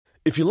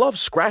If you love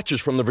scratchers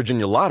from the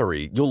Virginia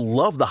Lottery, you'll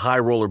love the High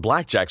Roller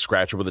Blackjack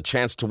Scratcher with a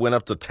chance to win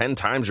up to 10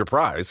 times your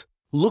prize.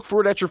 Look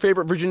for it at your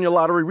favorite Virginia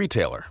Lottery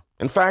retailer.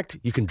 In fact,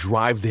 you can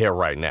drive there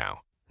right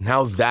now.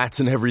 Now that's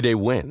an everyday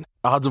win.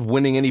 Odds of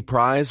winning any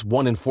prize,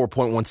 1 in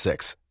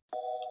 4.16.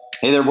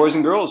 Hey there, boys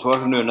and girls.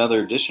 Welcome to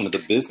another edition of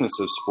The Business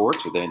of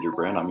Sports with Andrew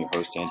Brandt. I'm your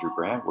host, Andrew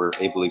Brandt. We're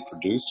ably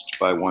produced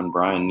by one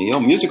Brian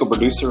Neal, musical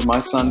producer, my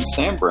son,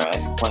 Sam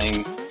Brandt,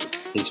 playing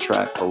his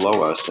track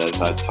below us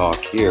as I talk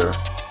here.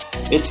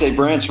 It's a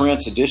Rants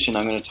edition.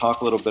 I'm going to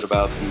talk a little bit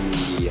about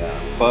the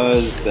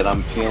buzz that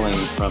I'm feeling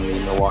from the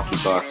Milwaukee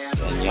Bucks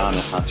and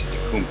Giannis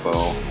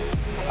Antetokounmpo,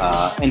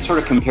 and sort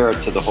of compare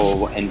it to the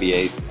whole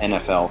NBA,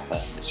 NFL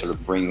thing, sort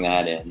of bring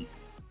that in.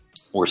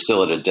 We're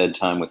still at a dead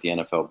time with the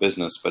NFL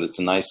business, but it's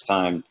a nice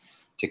time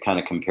to kind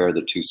of compare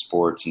the two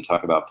sports and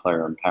talk about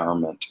player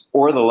empowerment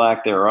or the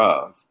lack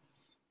thereof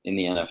in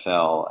the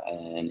NFL,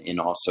 and in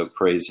also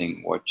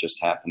praising what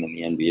just happened in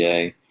the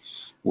NBA.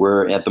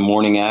 We're at the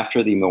morning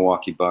after the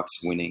Milwaukee Bucks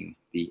winning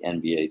the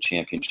NBA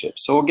championship.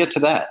 So we'll get to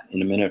that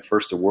in a minute.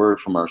 First, a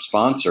word from our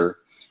sponsor.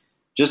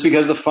 Just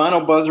because the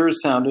final buzzer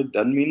is sounded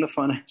doesn't mean the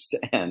fun has to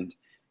end.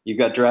 You've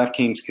got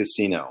DraftKings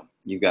Casino.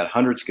 You've got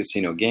hundreds of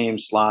casino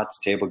games, slots,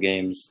 table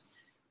games.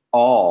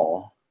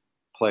 All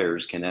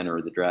players can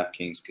enter the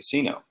DraftKings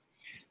Casino.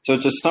 So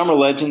it's a Summer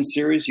Legends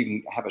series. You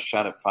can have a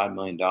shot at $5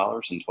 million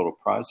in total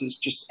prizes.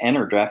 Just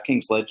enter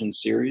DraftKings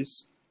Legends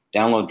series.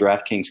 Download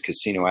DraftKings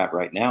Casino app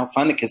right now.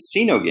 Find the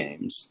casino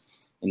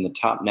games in the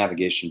top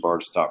navigation bar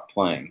to start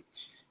playing.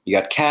 You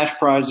got cash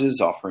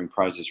prizes, offering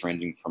prizes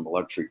ranging from a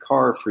luxury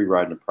car, free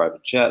ride in a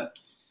private jet.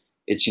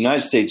 It's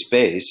United States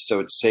based,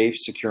 so it's safe,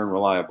 secure, and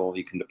reliable.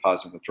 You can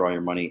deposit and withdraw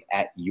your money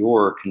at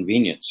your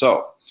convenience.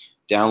 So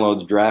download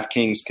the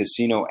DraftKings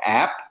Casino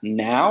app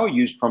now.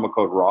 Use promo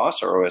code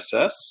ROSS or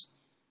OSS.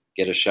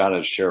 Get a shot at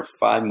a share of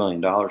 $5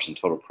 million in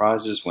total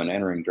prizes when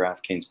entering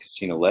DraftKings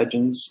Casino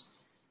Legends.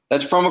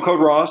 That's promo code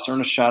ROSS.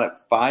 Earn a shot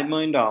at $5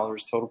 million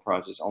total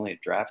prizes only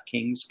at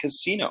DraftKings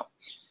Casino.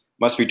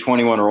 Must be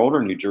 21 or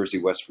older, New Jersey,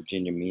 West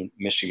Virginia,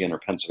 Michigan, or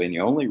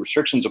Pennsylvania only.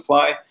 Restrictions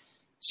apply.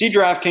 See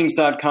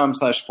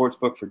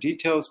DraftKings.com/sportsbook for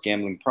details.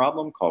 Gambling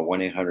problem? Call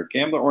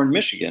 1-800-GAMBLER, or in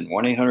Michigan,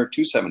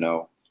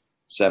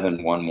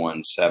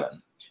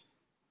 1-800-270-7117.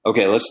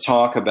 Okay, let's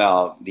talk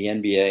about the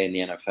NBA and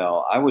the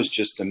NFL. I was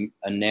just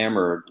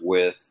enamored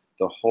with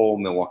the whole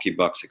Milwaukee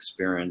Bucks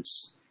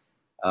experience.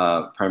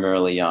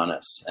 Primarily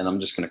Giannis, and I'm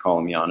just going to call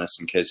him Giannis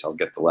in case I'll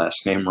get the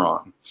last name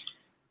wrong.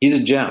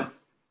 He's a gem.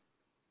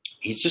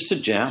 He's just a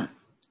gem.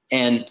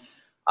 And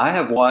I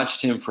have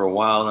watched him for a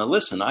while. Now,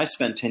 listen, I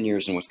spent 10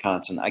 years in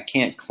Wisconsin. I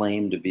can't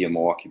claim to be a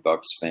Milwaukee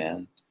Bucks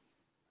fan.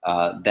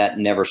 That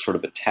never sort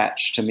of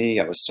attached to me.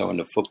 I was so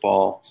into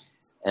football.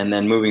 And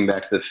then moving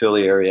back to the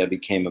Philly area, I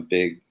became a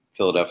big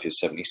Philadelphia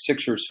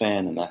 76ers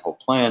fan and that whole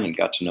plan, and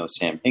got to know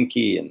Sam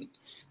Hinkie and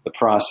the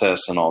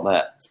process and all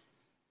that.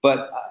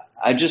 But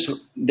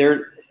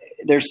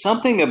there's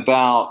something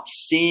about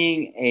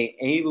seeing a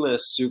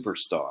A-list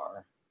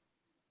superstar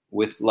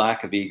with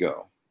lack of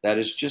ego that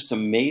is just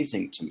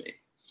amazing to me.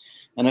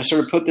 And I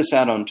sort of put this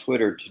out on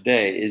Twitter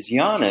today. Is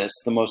Giannis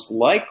the most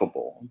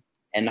likable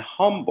and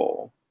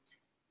humble,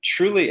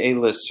 truly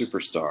A-list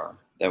superstar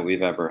that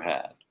we've ever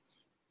had?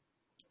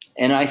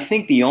 And I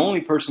think the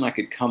only person I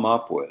could come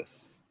up with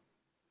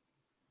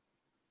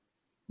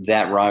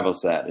that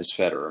rivals that is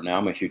Federer. Now,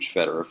 I'm a huge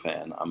Federer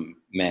fan. I'm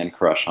man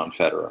crush on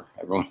Federer.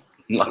 A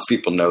lot of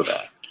people know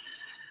that.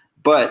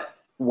 But,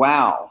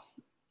 wow.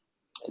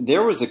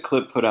 There was a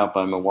clip put out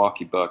by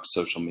Milwaukee Bucks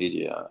social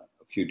media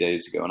a few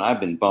days ago, and I've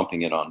been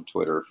bumping it on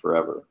Twitter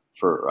forever,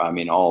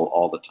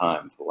 all the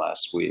time for the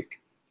last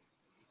week.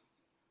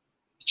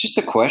 It's just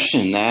a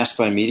question asked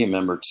by a media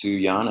member to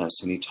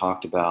Giannis, and he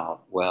talked about,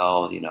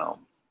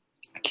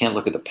 I can't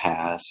look at the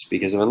past,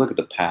 because if I look at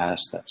the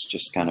past, that's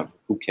just kind of,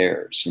 who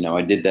cares?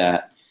 I did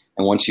that,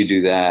 and once you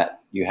do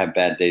that, you have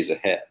bad days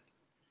ahead.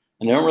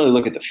 And I don't really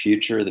look at the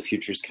future. The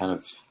future is kind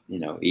of,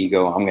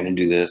 ego. I'm going to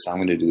do this. I'm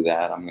going to do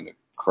that. I'm going to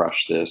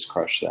crush this,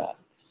 crush that.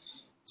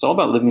 It's all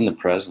about living in the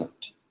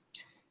present.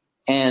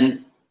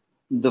 And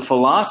the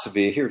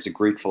philosophy, here it's a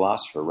Greek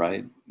philosopher,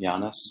 right?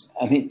 Giannis.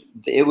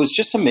 It was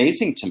just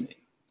amazing to me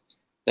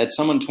that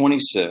someone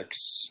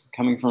 26,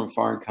 coming from a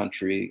foreign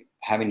country,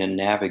 having to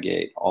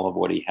navigate all of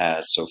what he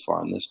has so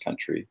far in this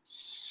country,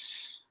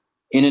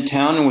 in a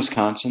town in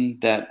Wisconsin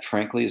that,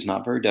 frankly, is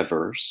not very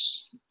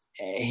diverse.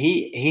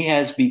 He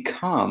has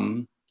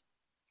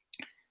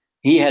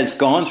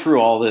gone through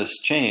all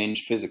this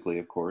change, physically,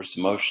 of course,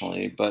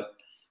 emotionally, but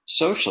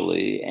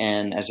socially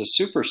and as a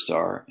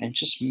superstar, and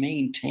just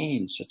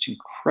maintained such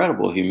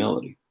incredible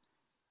humility.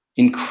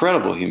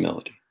 Incredible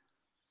humility.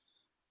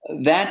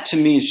 That, to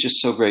me, is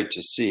just so great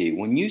to see.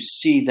 When you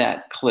see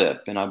that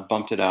clip, and I've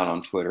bumped it out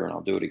on Twitter and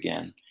I'll do it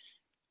again,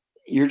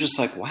 you're just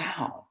like,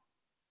 wow,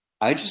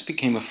 I just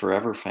became a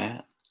forever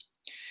fan.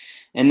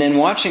 And then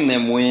watching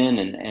them win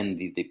and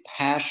the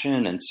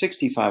passion, and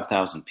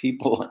 65,000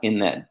 people in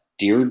that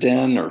deer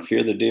den or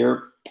Fear the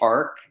Deer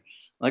park,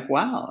 like,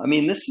 wow.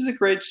 This is a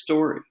great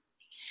story.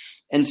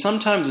 And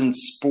sometimes in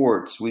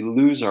sports, we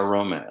lose our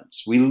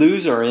romance. We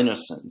lose our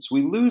innocence.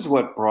 We lose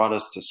what brought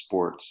us to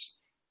sports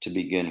to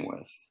begin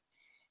with,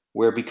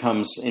 where it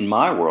becomes, in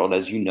my world,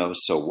 as you know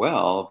so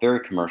well, very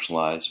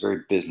commercialized,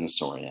 very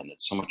business-oriented,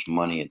 so much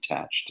money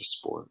attached to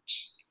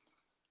sports,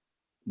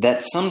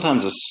 that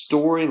sometimes a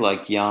story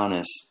like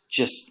Giannis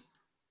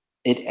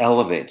it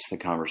elevates the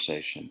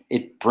conversation.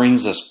 It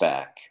brings us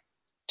back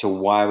to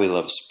why we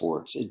love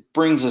sports. It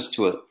brings us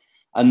to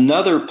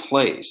another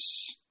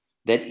place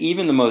that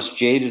even the most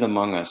jaded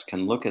among us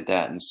can look at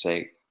that and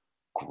say,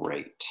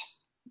 great,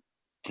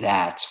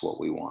 that's what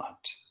we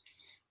want.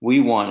 We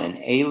want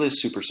an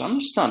A-list superstar. I'm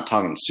just not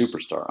talking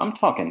superstar. I'm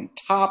talking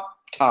top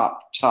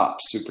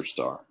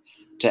superstar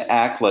to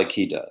act like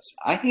he does.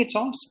 I think it's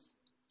awesome.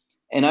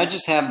 And I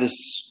just have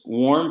this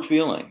warm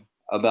feeling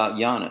about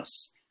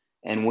Giannis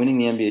and winning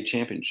the NBA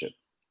championship.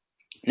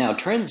 Now,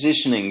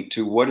 transitioning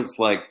to what it's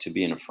like to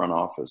be in a front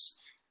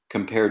office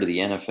compared to the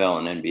NFL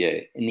and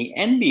NBA. In the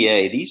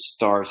NBA, these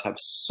stars have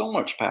so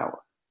much power.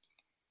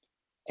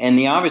 And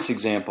the obvious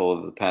example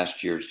of the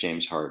past year is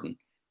James Harden.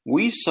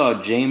 We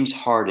saw James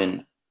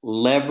Harden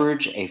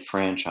leverage a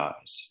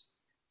franchise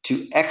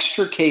to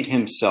extricate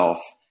himself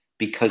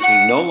because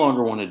he no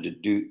longer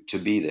wanted to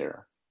be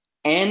there.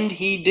 And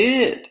he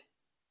did.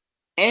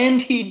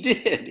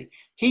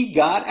 He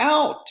got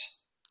out.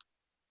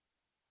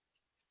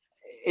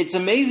 It's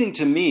amazing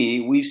to me.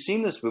 We've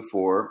seen this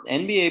before.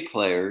 NBA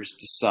players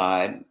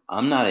decide,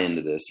 I'm not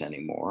into this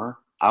anymore.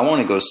 I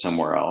want to go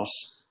somewhere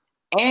else.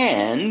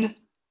 And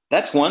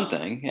that's one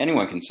thing.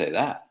 Anyone can say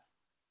that.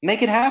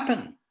 Make it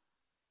happen.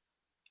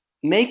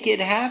 Make it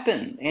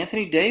happen.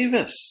 Anthony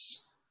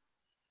Davis.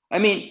 I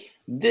mean,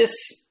 this,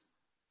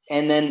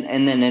 and then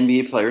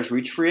NBA players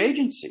reach free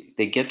agency.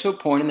 They get to a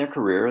point in their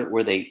career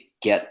where they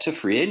get to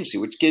free agency,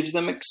 which gives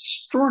them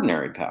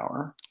extraordinary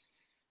power,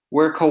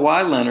 where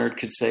Kawhi Leonard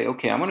could say,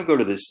 okay, I want to go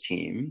to this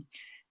team,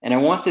 and I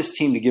want this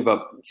team to give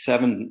up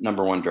 7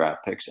 number 1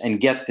 draft picks and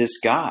get this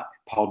guy,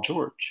 Paul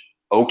George.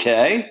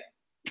 Okay,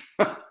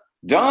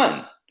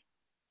 done.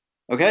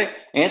 Okay,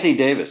 Anthony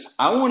Davis,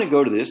 I want to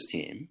go to this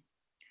team,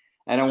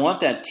 and I want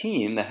that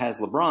team that has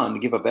LeBron to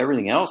give up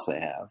everything else they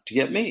have to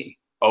get me.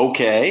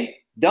 Okay,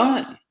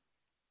 done.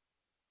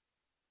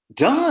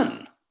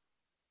 Done.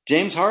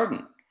 James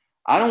Harden,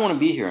 I don't want to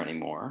be here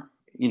anymore.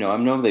 You know, I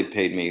know they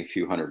paid me a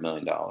few $100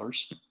 million,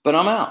 but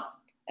I'm out.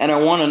 And I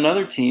want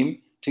another team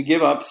to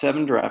give up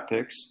 7 draft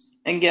picks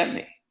and get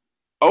me.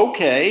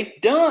 Okay,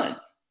 done.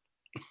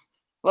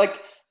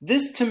 Like,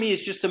 this to me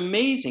is just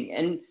amazing.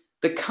 And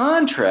the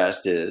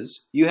contrast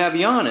is you have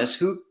Giannis,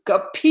 who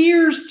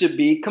appears to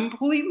be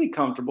completely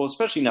comfortable,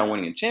 especially now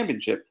winning a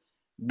championship,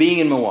 being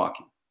in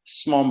Milwaukee,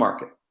 small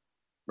market,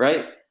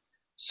 right?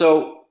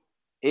 So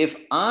if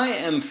I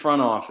am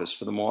front office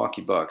for the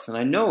Milwaukee Bucks and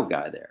I know a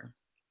guy there,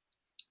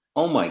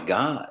 oh my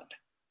God,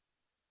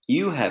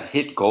 you have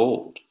hit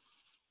gold.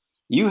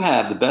 You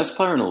have the best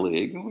player in the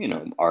league, you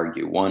know,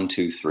 argue 1,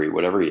 2, 3,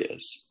 whatever he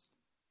is,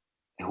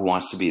 who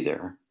wants to be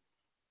there,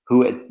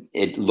 who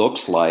it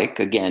looks like,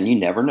 again, you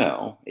never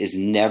know, is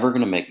never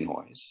going to make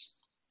noise,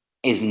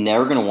 is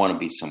never going to want to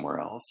be somewhere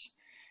else,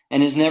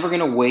 and is never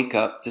going to wake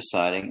up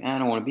deciding, I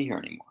don't want to be here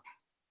anymore.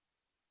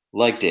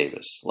 Like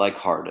Davis, like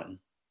Harden,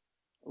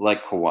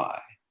 like Kawhi,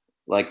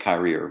 like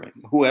Kyrie Irving,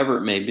 whoever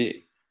it may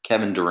be,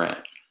 Kevin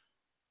Durant,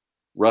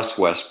 Russ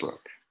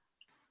Westbrook,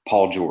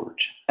 Paul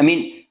George. I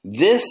mean,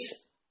 this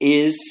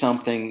is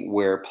something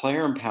where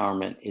player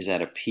empowerment is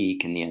at a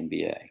peak in the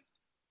NBA.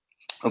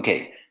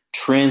 Okay,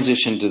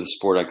 transition to the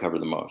sport I cover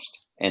the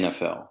most,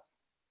 NFL.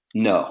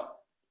 No.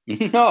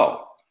 You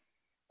know,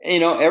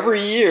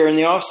 every year in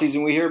the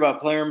offseason we hear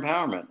about player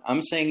empowerment.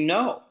 I'm saying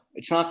no,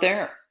 it's not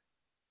there.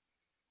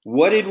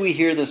 What did we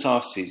hear this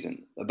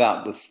offseason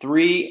about the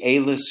 3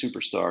 A-list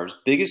superstars,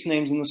 biggest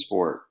names in the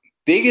sport,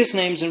 biggest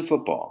names in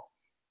football?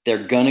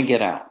 They're going to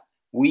get out.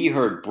 We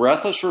heard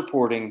breathless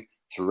reporting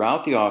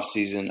throughout the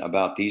offseason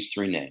about these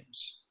 3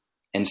 names,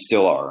 and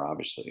still are,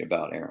 obviously,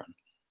 about Aaron.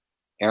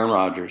 Aaron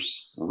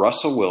Rodgers,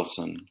 Russell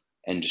Wilson,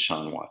 and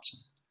Deshaun Watson.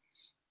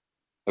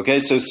 Okay,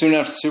 so soon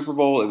after the Super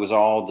Bowl, it was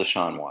all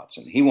Deshaun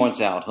Watson. He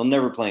wants out. He'll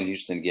never play in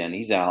Houston again.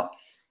 He's out.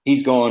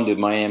 He's going to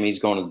Miami. He's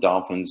going to the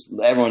Dolphins.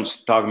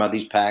 Everyone's talking about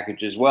these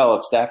packages. Well,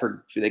 if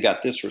they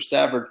got this for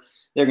Stafford,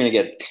 they're going to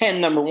get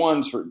 10 number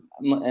 1s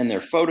and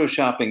they're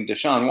photoshopping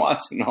Deshaun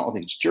Watson, all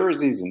these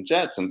jerseys and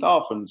Jets and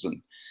Dolphins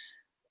and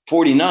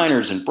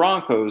 49ers and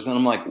Broncos. And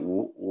I'm like,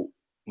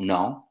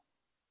 no.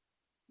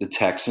 The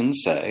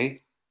Texans say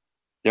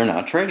they're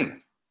not trading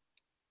him.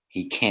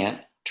 He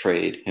can't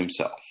trade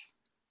himself.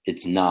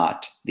 It's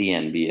not the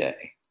NBA.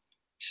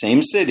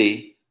 Same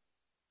city,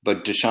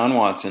 but Deshaun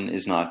Watson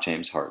is not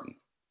James Harden.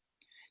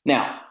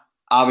 Now,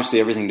 obviously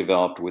everything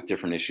developed with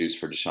different issues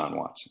for Deshaun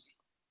Watson.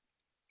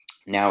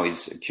 Now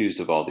he's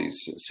accused of all these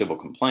civil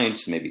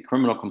complaints, maybe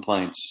criminal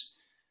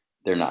complaints.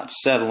 They're not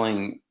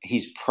settling.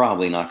 He's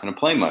probably not going to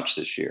play much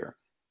this year.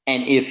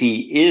 And if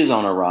he is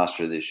on a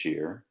roster this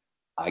year,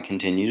 I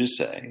continue to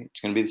say it's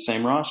going to be the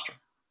same roster.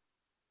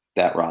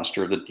 That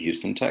roster of the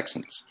Houston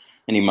Texans.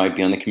 And he might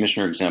be on the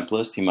commissioner exempt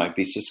list. He might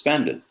be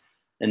suspended.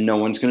 and no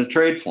one's going to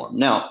trade for him.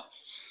 Now,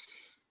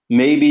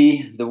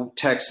 maybe the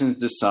Texans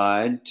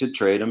decide to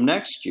trade him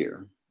next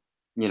year.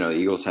 The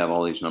Eagles have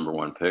all these number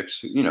one picks.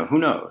 Who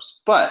knows?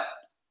 But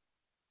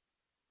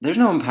there's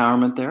no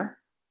empowerment there.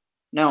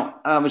 Now,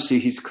 obviously,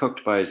 he's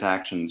cooked by his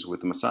actions with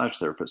the massage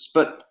therapist.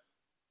 But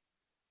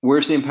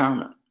where's the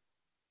empowerment?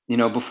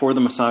 Before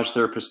the massage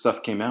therapist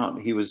stuff came out,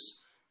 he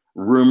was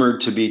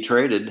rumored to be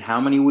traded. How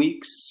many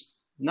weeks?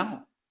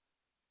 No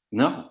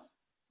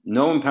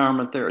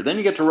empowerment there. Then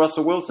you get to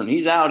Russell Wilson.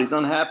 He's out. He's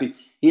unhappy.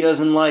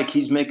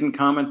 He's making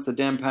comments to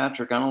Dan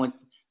Patrick. I don't like,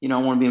 I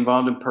want to be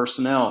involved in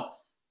personnel.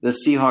 The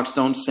Seahawks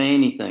don't say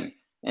anything.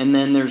 And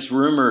then there's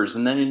rumors.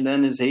 And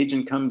then his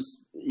agent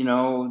comes,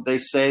 they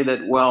say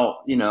that,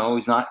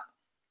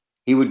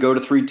 he would go to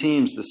 3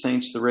 teams, the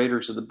Saints, the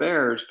Raiders, or the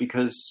Bears,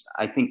 because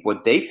I think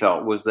what they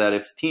felt was that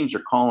if teams are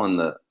calling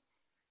the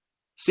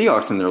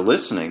Seahawks and they're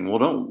listening,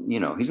 well,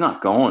 he's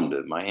not going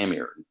to Miami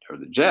or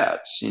the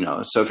Jets,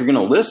 So if you're going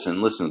to listen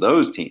to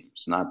those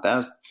teams, not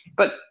that.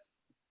 But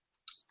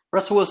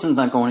Russell Wilson's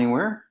not going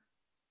anywhere.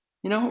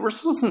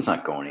 Russell Wilson's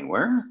not going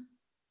anywhere.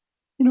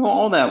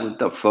 All that with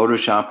the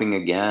photoshopping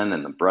again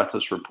and the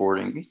breathless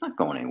reporting, he's not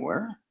going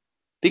anywhere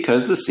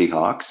because the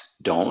Seahawks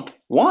don't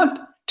want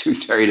to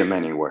trade him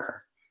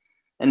anywhere.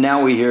 And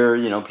now we hear,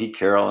 Pete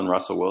Carroll and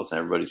Russell Wilson,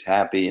 everybody's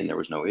happy and there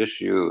was no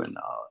issue and,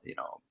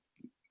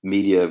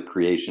 media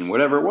creation,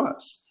 whatever it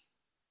was.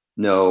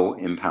 No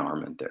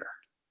empowerment there.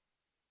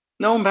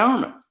 No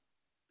empowerment.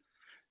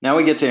 Now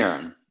we get to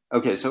Aaron.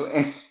 Okay, so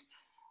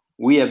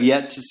we have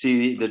yet to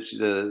see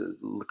the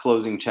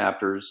closing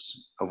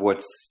chapters of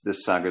what's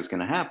this saga is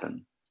going to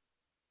happen.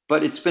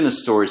 But it's been a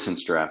story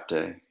since draft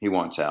day. He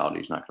wants out.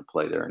 He's not going to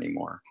play there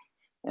anymore.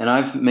 And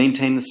I've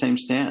maintained the same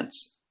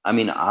stance. I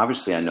mean,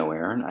 obviously I know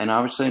Aaron, and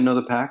obviously I know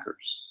the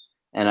Packers.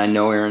 And I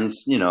know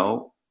Aaron's,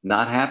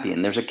 not happy.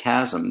 And there's a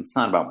chasm. It's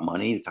not about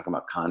money. It's talking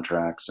about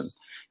contracts and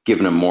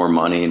giving him more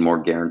money and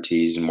more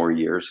guarantees and more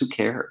years. Who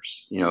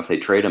cares? If they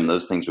trade him,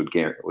 those things would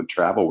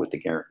travel with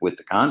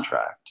the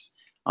contract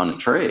on a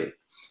trade.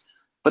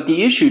 But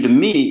the issue to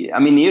me,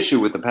 the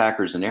issue with the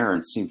Packers and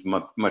Aaron seems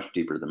much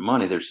deeper than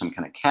money. There's some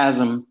kind of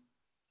chasm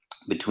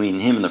between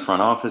him and the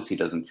front office. He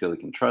doesn't feel he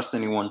can trust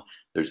anyone.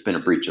 There's been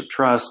a breach of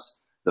trust.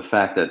 The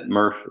fact that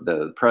Murph,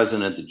 the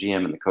president, the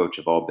GM, and the coach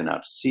have all been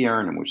out to see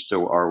Aaron, and we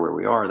still are where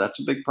we are, that's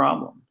a big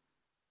problem.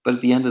 But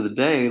at the end of the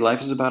day,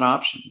 life is about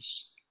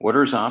options. What are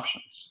his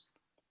options?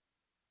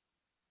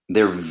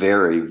 They're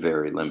very,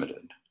 very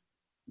limited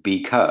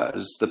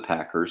because the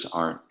Packers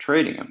aren't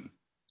trading him.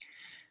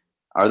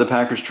 Are the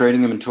Packers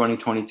trading him in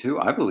 2022?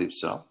 I believe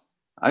so.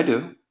 I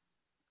do.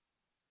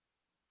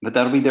 But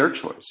that'll be their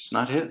choice,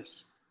 not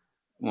his.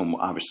 Well,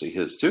 obviously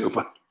his too.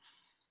 But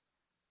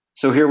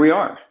so here we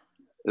are.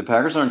 The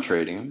Packers aren't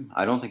trading him.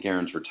 I don't think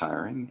Aaron's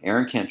retiring.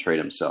 Aaron can't trade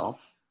himself.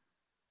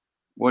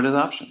 What are the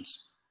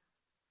options?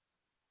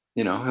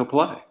 He'll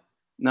play.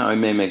 Now, he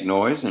may make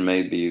noise, and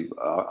maybe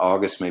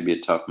August may be a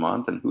tough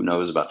month, and who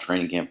knows about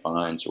training camp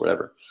fines or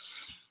whatever.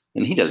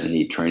 And he doesn't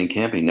need training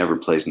camp. He never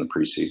plays in the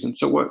preseason.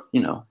 So what,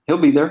 he'll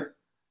be there.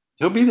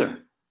 He'll be there.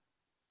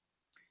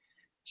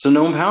 So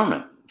no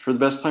empowerment for the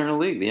best player in the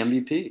league, the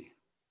MVP.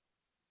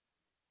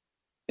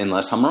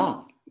 Unless I'm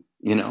wrong,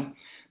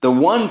 The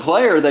one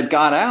player that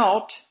got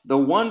out, the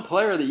one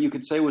player that you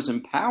could say was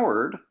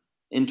empowered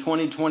in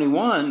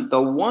 2021,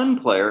 the one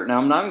player, now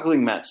I'm not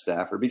including Matt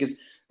Stafford because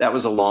that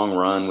was a long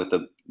run with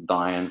the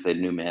Lions. They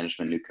had new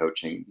management, new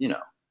coaching,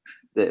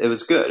 It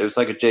was good. It was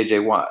like a J.J.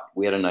 Watt.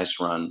 We had a nice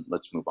run.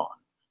 Let's move on.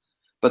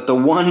 But the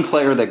one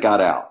player that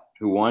got out,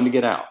 who wanted to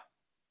get out,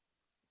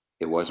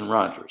 it wasn't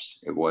Rodgers.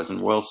 It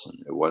wasn't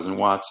Wilson. It wasn't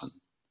Watson.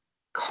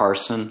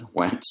 Carson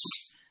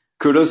Wentz.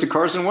 Kudos to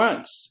Carson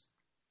Wentz.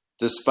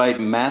 Despite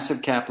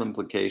massive cap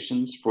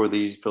implications for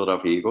the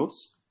Philadelphia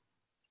Eagles,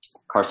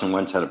 Carson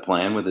Wentz had a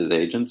plan with his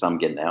agents. I'm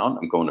getting out.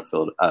 I'm going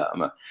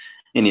to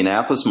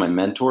Indianapolis. My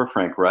mentor,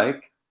 Frank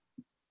Reich.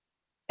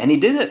 And he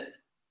did it.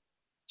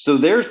 So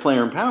there's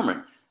player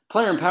empowerment.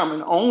 Player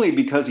empowerment only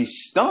because he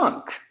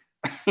stunk.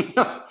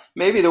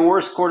 Maybe the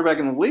worst quarterback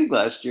in the league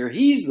last year.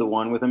 He's the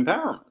one with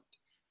empowerment.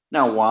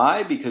 Now,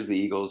 why? Because the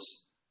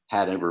Eagles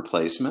had a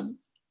replacement,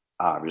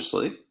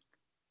 obviously,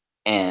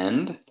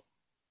 and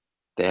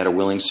they had a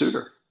willing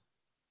suitor.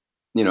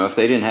 If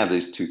they didn't have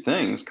these two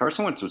things,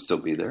 Carson Wentz would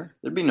still be there.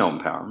 There'd be no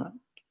empowerment.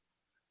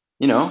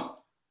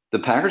 The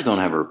Packers don't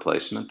have a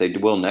replacement. They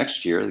will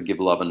next year. They give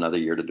Love another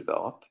year to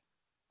develop.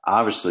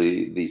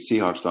 Obviously, the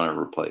Seahawks don't have a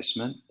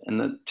replacement,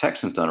 and the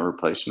Texans don't have a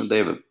replacement. They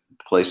have a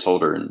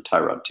placeholder in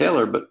Tyrod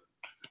Taylor, but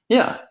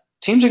yeah,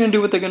 teams are going to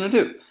do what they're going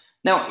to do.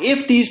 Now,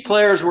 if these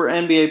players were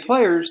NBA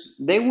players,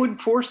 they would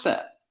force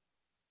that.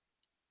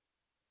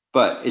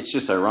 But it's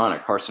just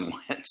ironic. Carson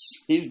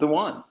Wentz, he's the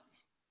one.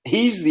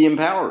 He's the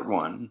empowered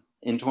one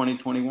in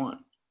 2021.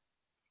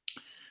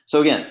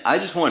 So again, I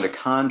just wanted to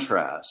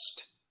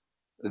contrast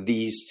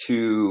these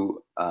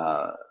two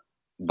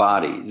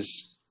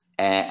bodies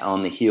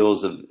on the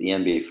heels of the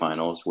NBA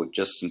Finals, which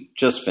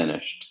just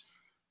finished,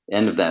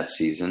 end of that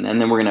season. And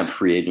then we're going to have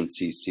free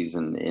agency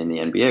season in the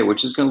NBA,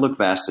 which is going to look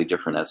vastly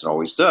different, as it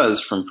always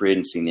does, from free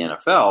agency in the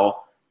NFL.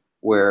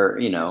 where,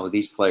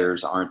 these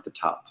players aren't the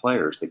top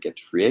players that get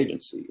to free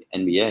agency.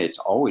 NBA, it's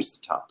always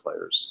the top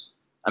players.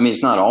 I mean,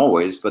 it's not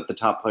always, but the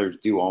top players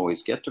do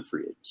always get to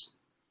free agency.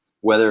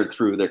 Whether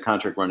through their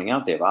contract running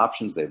out, they have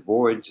options, they have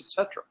voids,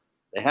 etc.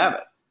 They have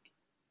it.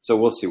 So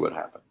we'll see what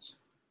happens.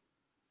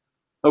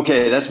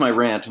 Okay, that's my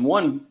rant. And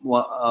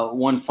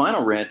one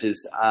final rant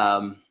is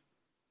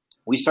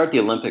we start the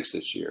Olympics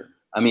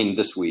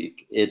this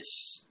week.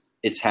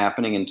 It's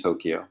happening in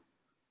Tokyo.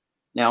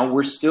 Now,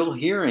 we're still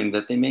hearing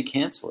that they may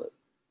cancel it.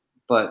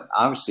 But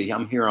obviously,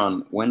 I'm here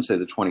on Wednesday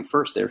the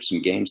 21st. There's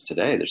some games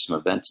today. There's some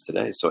events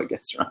today. So I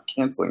guess they're not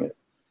canceling it.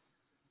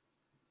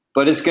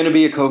 But it's going to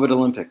be a COVID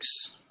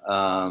Olympics.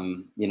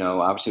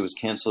 Obviously it was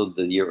canceled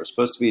the year it was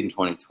supposed to be in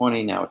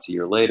 2020. Now it's a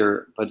year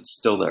later, but it's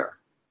still there.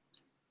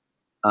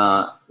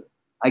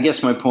 I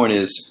guess my point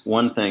is,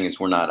 one thing is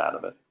we're not out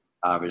of it,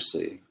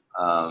 obviously.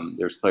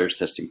 There's players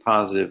testing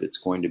positive. It's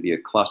going to be a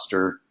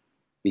cluster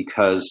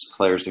because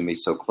players are going to be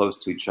so close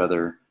to each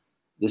other.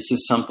 This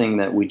is something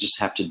that we just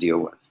have to deal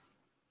with.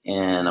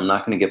 And I'm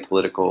not going to get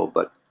political,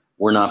 but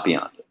we're not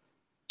beyond it.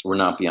 We're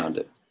not beyond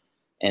it.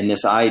 And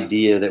this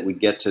idea that we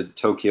get to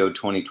Tokyo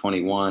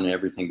 2021 and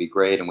everything be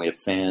great and we have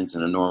fans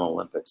and a normal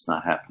Olympics,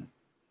 not happening.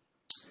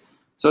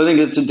 So I think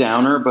it's a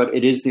downer, but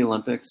it is the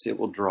Olympics. It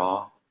will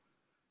draw.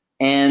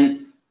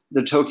 And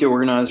the Tokyo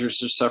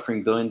organizers are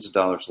suffering billions of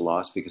dollars of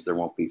loss because there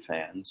won't be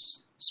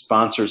fans.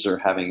 Sponsors are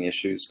having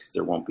issues because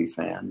there won't be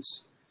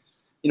fans.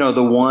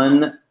 The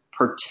one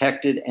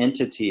protected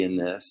entity in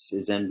this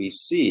is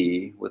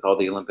NBC with all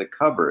the Olympic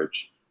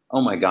coverage.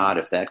 Oh my God,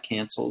 if that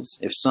cancels,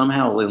 if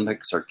somehow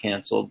Olympics are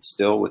canceled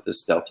still with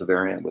this Delta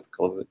variant with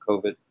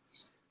COVID,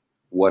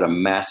 what a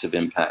massive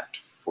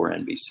impact for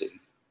NBC.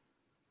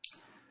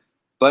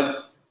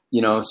 But,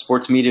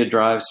 sports media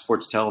drives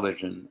sports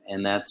television,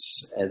 and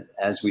that's,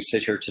 as we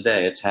sit here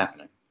today, it's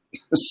happening.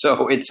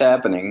 So it's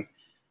happening.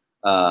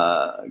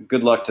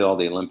 Good luck to all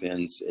the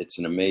Olympians. It's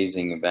an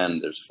amazing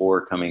event. There's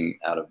 4 coming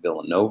out of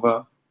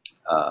Villanova,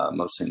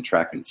 mostly in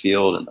track and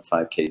field and the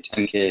 5K,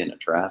 10K, and a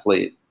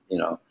triathlete,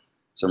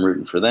 So I'm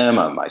rooting for them.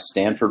 My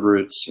Stanford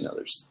roots,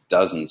 there's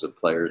dozens of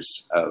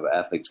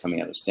athletes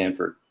coming out of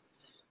Stanford.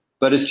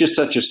 But it's just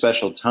such a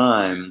special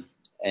time.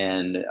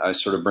 And I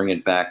sort of bring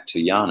it back to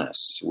Giannis,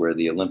 where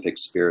the Olympic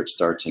spirit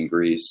starts in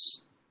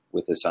Greece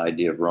with this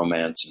idea of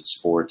romance and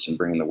sports and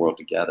bringing the world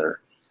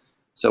together.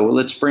 So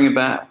let's bring it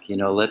back.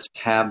 Let's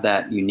have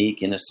that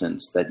unique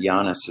innocence that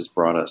Giannis has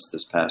brought us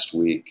this past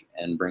week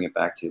and bring it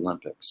back to the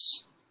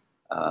Olympics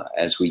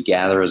as we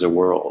gather as a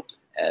world,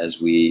 as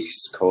we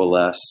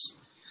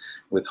coalesce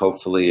with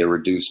hopefully a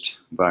reduced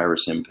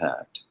virus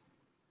impact.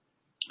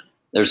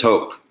 There's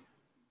hope,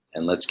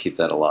 and let's keep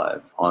that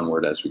alive,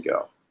 onward as we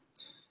go.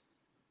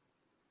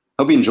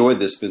 Hope you enjoyed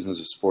this Business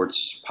of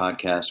Sports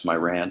podcast, my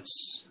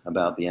rants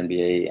about the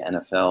NBA,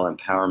 NFL,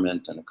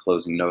 empowerment, and a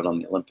closing note on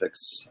the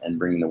Olympics and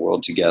bringing the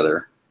world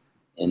together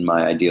in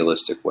my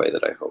idealistic way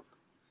that I hope.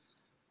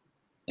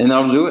 And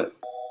that'll do it.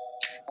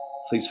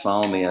 Please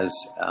follow me as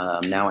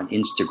I'm now on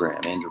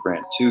Instagram, Andrew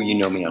Brandt 2. You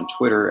know me on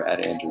Twitter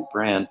at Andrew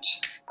Brandt.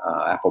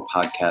 Apple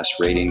Podcast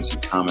ratings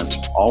and comments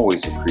are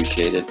always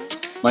appreciated.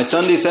 My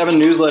Sunday 7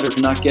 newsletter, if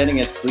you're not getting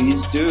it,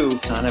 please do.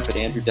 Sign up at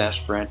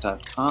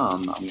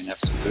andrew-brandt.com. I'm going to have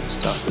some good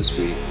stuff this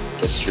week.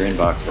 It gets to your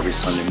inbox every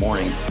Sunday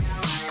morning.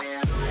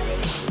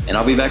 And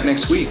I'll be back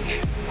next week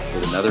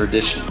with another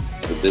edition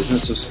of The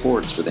Business of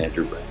Sports with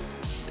Andrew Brandt.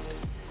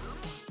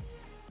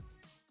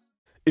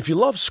 If you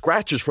love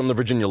scratchers from the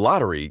Virginia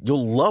Lottery,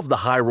 you'll love the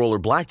High Roller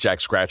Blackjack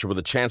Scratcher with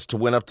a chance to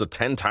win up to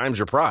 10 times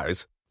your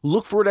prize.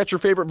 Look for it at your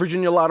favorite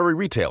Virginia Lottery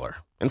retailer.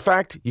 In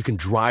fact, you can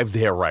drive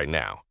there right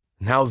now.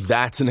 Now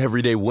that's an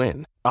everyday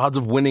win. Odds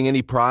of winning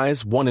any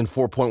prize, 1 in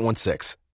 4.16.